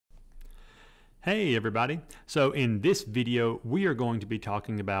Hey everybody! So in this video we are going to be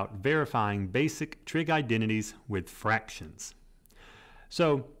talking about verifying basic trig identities with fractions.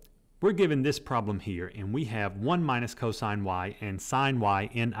 So we're given this problem here and we have 1 minus cosine y and sine y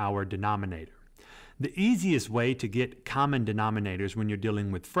in our denominator. The easiest way to get common denominators when you're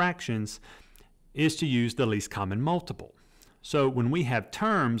dealing with fractions is to use the least common multiple. So when we have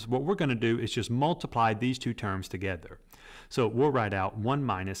terms, what we're going to do is just multiply these two terms together. So we'll write out 1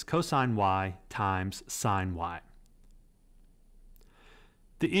 minus cosine y times sine y.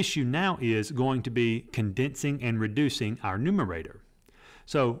 The issue now is going to be condensing and reducing our numerator.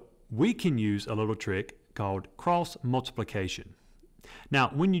 So we can use a little trick called cross multiplication. Now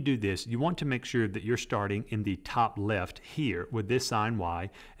when you do this, you want to make sure that you're starting in the top left here with this sine y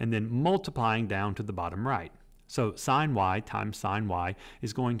and then multiplying down to the bottom right. So sine y times sine y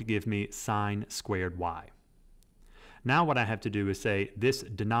is going to give me sine squared y. Now what I have to do is say this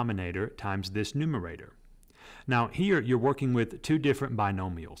denominator times this numerator. Now here you're working with two different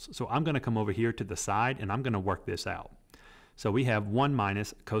binomials. So I'm going to come over here to the side and I'm going to work this out. So we have 1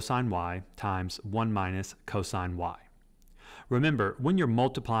 minus cosine y times 1 minus cosine y. Remember, when you're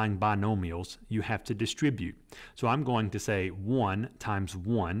multiplying binomials, you have to distribute. So I'm going to say 1 times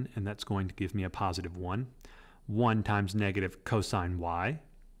 1, and that's going to give me a positive 1. 1 times negative cosine y.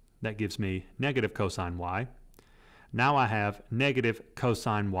 That gives me negative cosine y. Now I have negative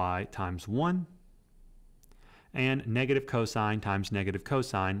cosine y times 1 and negative cosine times negative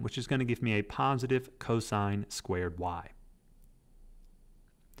cosine, which is going to give me a positive cosine squared y.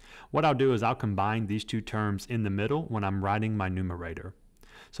 What I'll do is I'll combine these two terms in the middle when I'm writing my numerator.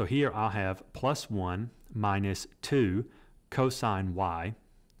 So here I'll have plus 1 minus 2 cosine y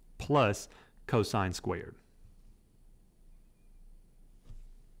plus cosine squared.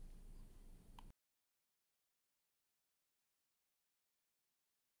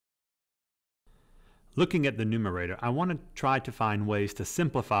 Looking at the numerator, I want to try to find ways to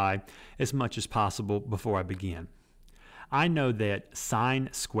simplify as much as possible before I begin. I know that sine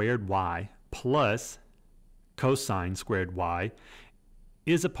squared y plus cosine squared y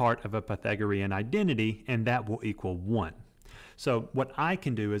is a part of a Pythagorean identity, and that will equal 1. So what I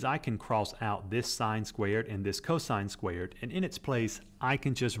can do is I can cross out this sine squared and this cosine squared, and in its place I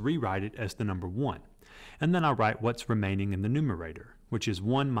can just rewrite it as the number 1. And then I'll write what's remaining in the numerator, which is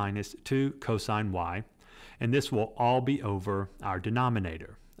 1 minus 2 cosine y, and this will all be over our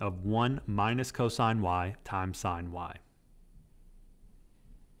denominator of 1 minus cosine y times sine y.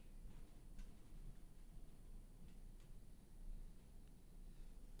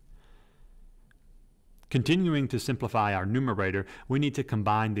 Continuing to simplify our numerator, we need to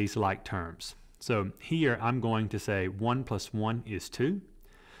combine these like terms. So here I'm going to say 1 plus 1 is 2.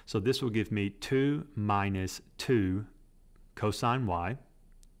 So this will give me 2 minus 2 cosine y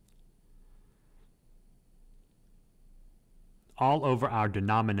all over our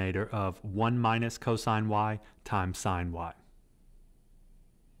denominator of 1 minus cosine y times sine y.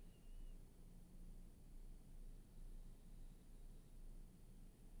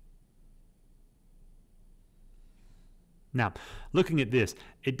 Now, looking at this,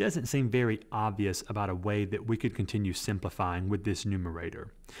 it doesn't seem very obvious about a way that we could continue simplifying with this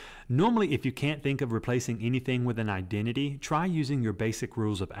numerator. Normally, if you can't think of replacing anything with an identity, try using your basic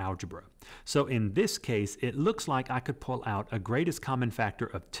rules of algebra. So in this case, it looks like I could pull out a greatest common factor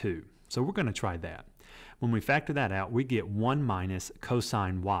of 2. So we're going to try that. When we factor that out, we get 1 minus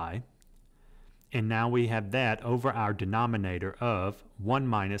cosine y. And now we have that over our denominator of 1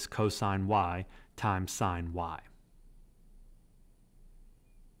 minus cosine y times sine y.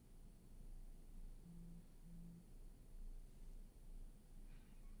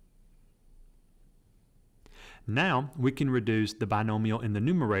 Now we can reduce the binomial in the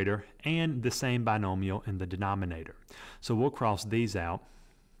numerator and the same binomial in the denominator. So we'll cross these out,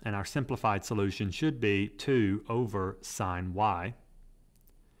 and our simplified solution should be 2 over sine y.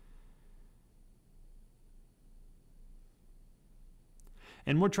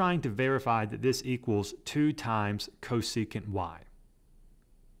 And we're trying to verify that this equals 2 times cosecant y.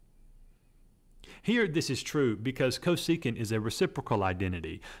 Here this is true because cosecant is a reciprocal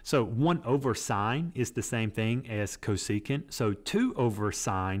identity. So 1 over sine is the same thing as cosecant. So 2 over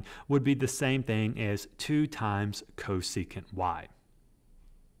sine would be the same thing as 2 times cosecant y.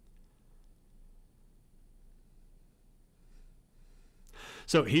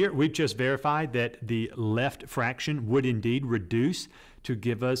 So here we've just verified that the left fraction would indeed reduce to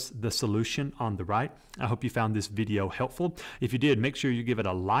give us the solution on the right. I hope you found this video helpful. If you did, make sure you give it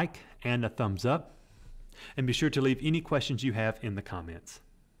a like and a thumbs up. And be sure to leave any questions you have in the comments.